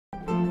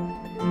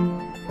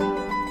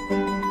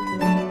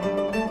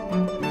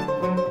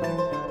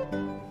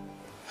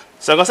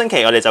上個星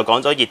期我哋就講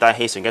咗熱帶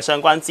氣旋嘅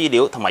相關資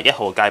料同埋1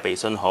號戒備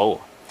信號。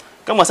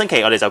今個星期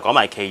我哋就講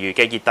埋其餘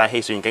嘅熱帶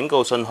氣旋警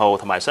告信號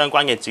同埋相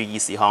關嘅注意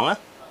事項啦。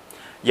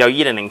由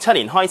2007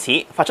年開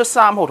始發出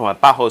3號同埋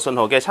8號信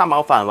號嘅參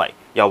考範圍，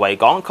由維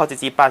港擴展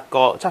至8個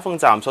測風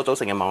站所組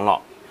成嘅網絡。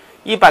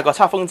呢8個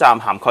測風站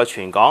涵蓋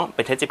全港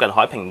並且接近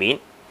海平面。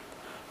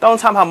當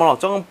參考網絡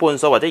中半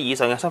數或者以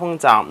上嘅測風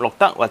站錄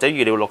得或者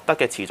預料錄得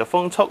嘅持續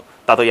風速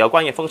達到有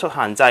關嘅風速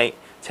限制，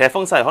且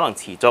風勢可能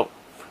持續，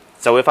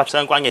就會發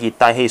相關嘅熱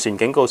帶氣旋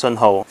警告信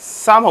號。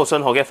3號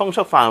信號嘅風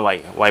速範圍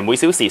為每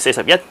小時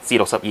41至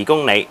62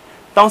公里。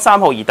當3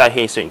號熱帶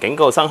氣旋警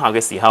告生效嘅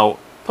時候，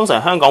通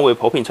常香港會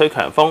普遍吹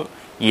強風，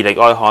而離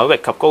外海域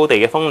及高地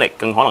嘅風力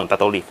更可能達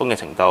到烈風嘅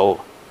程度。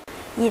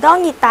而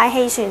當熱帶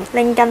氣旋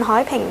鄰近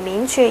海平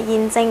面處，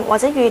現正或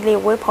者預料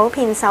會普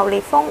遍受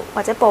烈風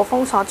或者暴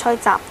風所吹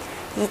襲，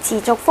而持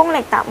續風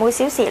力達每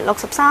小時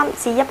63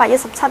至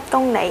117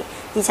公里，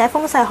而且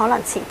風勢可能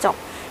持續，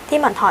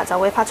天文台就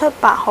會發出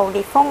8號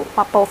烈風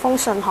或暴風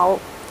信號。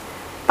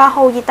8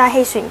號熱帶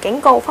氣旋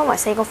警告分為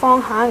4個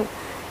方向，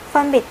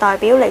分別代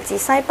表嚟自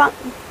西北、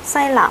西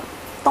南、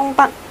東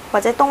北或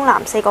者東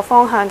南4個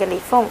方向嘅烈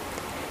風。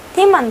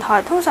天文台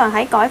通常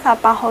喺改發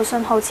8號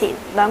信號前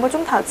2個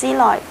鐘頭之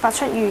內發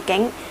出預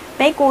警，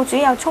俾僱主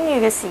有充裕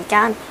嘅時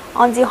間，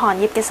按照行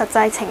業嘅實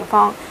際情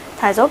況，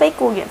提早俾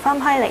僱員分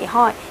批離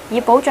開，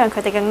以保障佢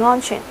哋嘅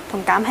安全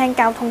同減輕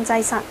交通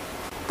擠塞。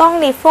當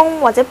烈風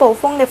或者暴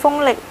風嘅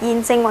風力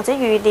現正或者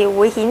預料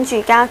會顯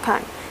著加強，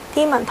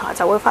天文台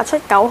就會發出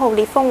9號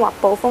烈風或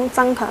暴風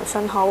增強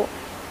信號。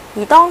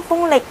而當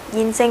風力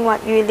現正或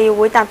預料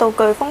會達到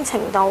颶風程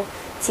度，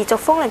持續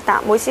風力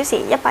達每小時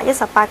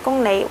118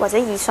公里或者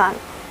以上，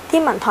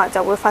天文台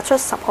就會發出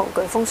10號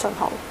颶風信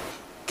號。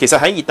其實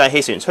喺熱帶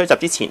氣旋吹襲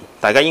之前，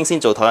大家應先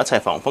做妥一切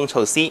防風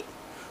措施，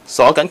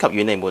鎖緊及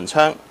遠離門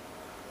窗。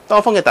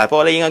當風嘅大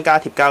玻璃應該加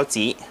貼膠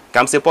紙，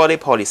減少玻璃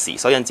破裂時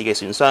所引致嘅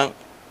損傷。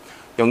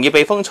容易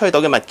被風吹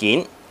倒嘅物件，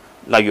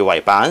例如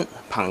圍板、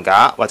棚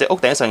架或者屋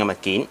頂上嘅物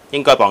件，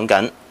應該綁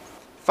緊。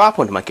花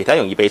盆同埋其他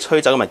容易被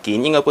吹走嘅物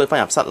件應該搬返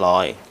入室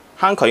內。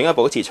坑渠應該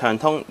保持暢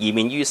通，以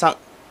免淤塞。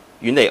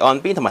遠離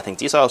岸邊同埋停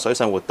止所有水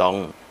上活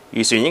動。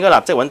漁船應該立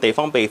即揾地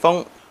方避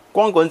風。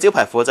光管招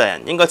牌負責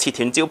人應該切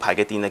斷招牌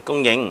嘅電力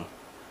供應。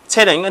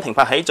車輛應該停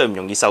泊喺最唔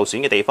容易受損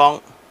嘅地方。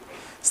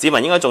市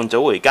民應該盡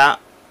早回家，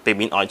避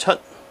免外出。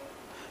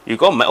如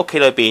果唔喺屋企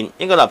裏邊，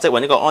應該立即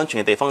揾一個安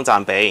全嘅地方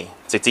暫避，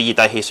直至熱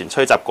帶氣旋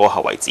吹襲過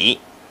後為止。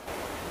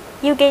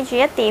要記住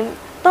一點，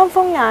當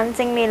風眼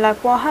正面掠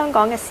過香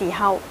港嘅時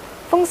候，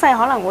風勢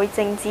可能會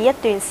靜止一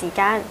段時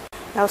間，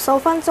由數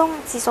分鐘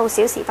至數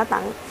小時不等。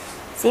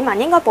市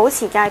民應該保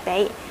持戒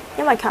備，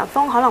因為強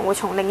風可能會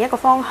從另一個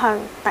方向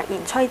突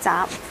然吹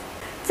襲。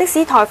即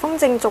使颱風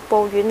正逐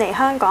步遠離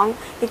香港，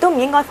亦都唔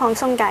應該放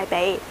鬆戒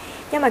備，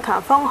因為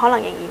強風可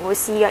能仍然會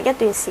肆虐一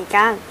段時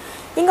間。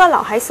應該留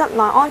喺室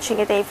內安全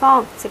嘅地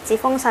方，直至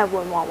風勢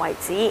緩和為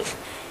止。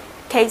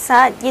其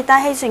實熱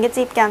帶氣旋嘅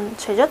接近，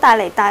除咗帶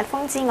嚟大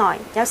風之外，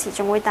有時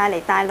仲會帶嚟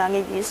大量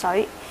嘅雨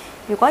水。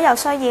如果有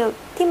需要，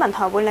天文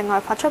台會另外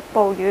發出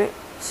暴雨、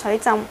水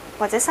浸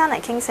或者山泥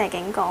傾瀉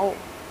警告。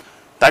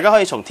大家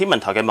可以從天文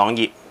台嘅網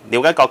頁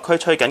了解各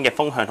區吹緊嘅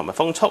風向同埋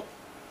風速。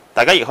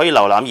大家亦可以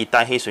瀏覽熱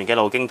帶氣旋嘅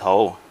路徑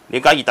圖，了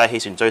解熱帶氣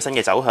旋最新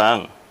嘅走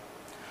向。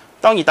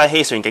當熱帶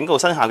氣旋警告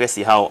生效嘅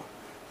時候，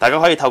大家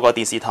可以透過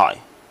電視台、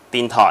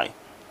電台、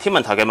天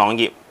文台嘅網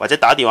頁或者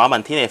打電話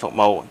問天氣服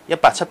務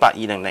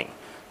1878-200，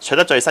取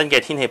得最新嘅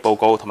天氣報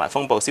告同埋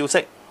風暴消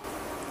息。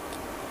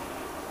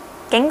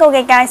警告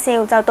嘅介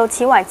紹就到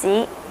此為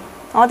止，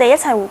我哋一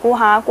齊回顧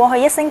下過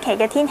去一星期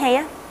嘅天氣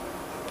啊！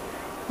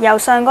由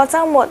上個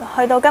週末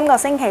去到今個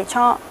星期初，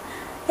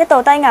一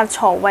道低壓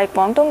槽為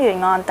廣東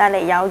沿岸帶嚟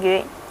有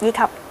雨以及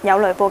有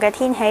雷暴嘅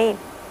天氣。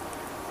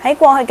喺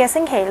過去嘅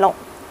星期六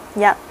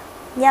日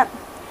一，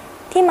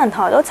天文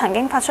台都曾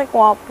經發出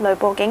過雷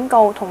暴警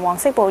告同黃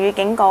色暴雨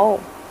警告。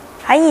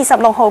喺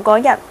26號嗰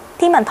日，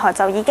天文台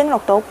就已經錄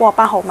到過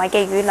8毫米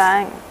嘅雨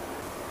量。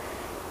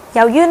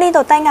由於呢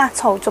度低壓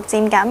槽逐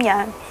漸減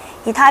弱，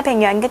而太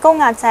平洋嘅高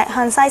壓脊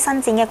向西伸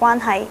展嘅關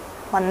係，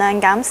雲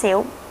量減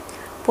少。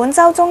本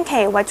週中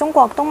期為中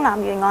國東南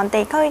沿岸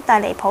地區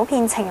帶嚟普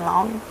遍晴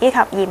朗以及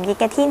炎熱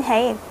嘅天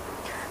氣。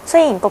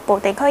雖然局部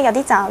地區有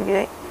啲驟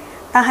雨，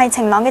但係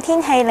晴朗嘅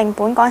天氣令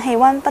本港氣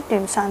溫不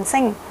斷上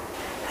升。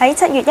喺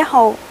7月1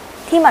號，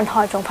天文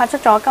台仲發出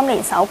咗今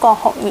年首個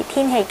酷熱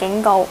天氣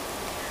警告。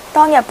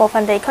當日部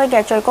分地區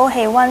嘅最高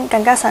氣溫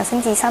更加上升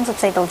至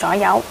34度左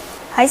右。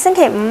喺星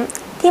期五，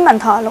天文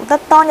台錄得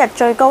當日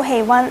最高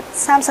氣溫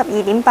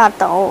32.8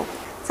度，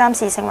暫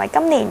時成為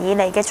今年以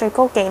嚟嘅最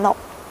高紀錄。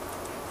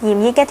炎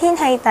熱嘅天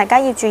氣，大家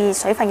要注意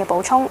水分嘅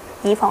補充，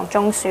以防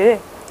中暑。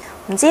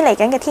唔知嚟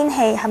緊嘅天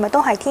氣係咪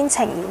都係天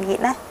晴炎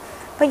熱呢？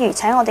不如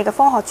請我哋嘅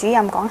科學主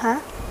任講下。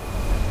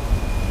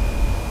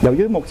由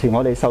於目前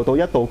我哋受到一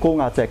道高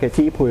壓脊嘅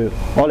支配，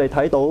我哋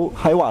睇到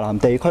喺華南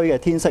地區嘅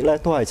天色咧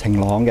都係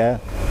晴朗嘅。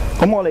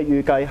咁我哋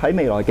預計喺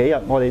未來幾日，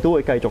我哋都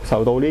會繼續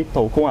受到呢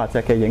度高壓脊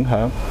嘅影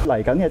響。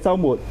嚟緊嘅週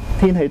末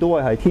天氣都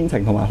會係天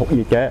晴同埋酷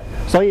熱嘅，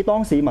所以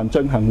當市民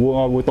進行戶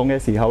外活動嘅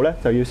時候呢，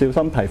就要小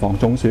心提防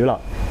中暑啦。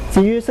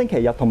至於星期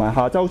日同埋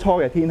下週初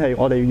嘅天氣，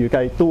我哋預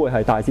計都會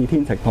係大致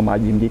天晴同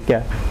埋炎熱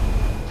嘅。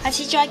下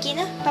次再見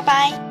啦，拜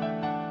拜。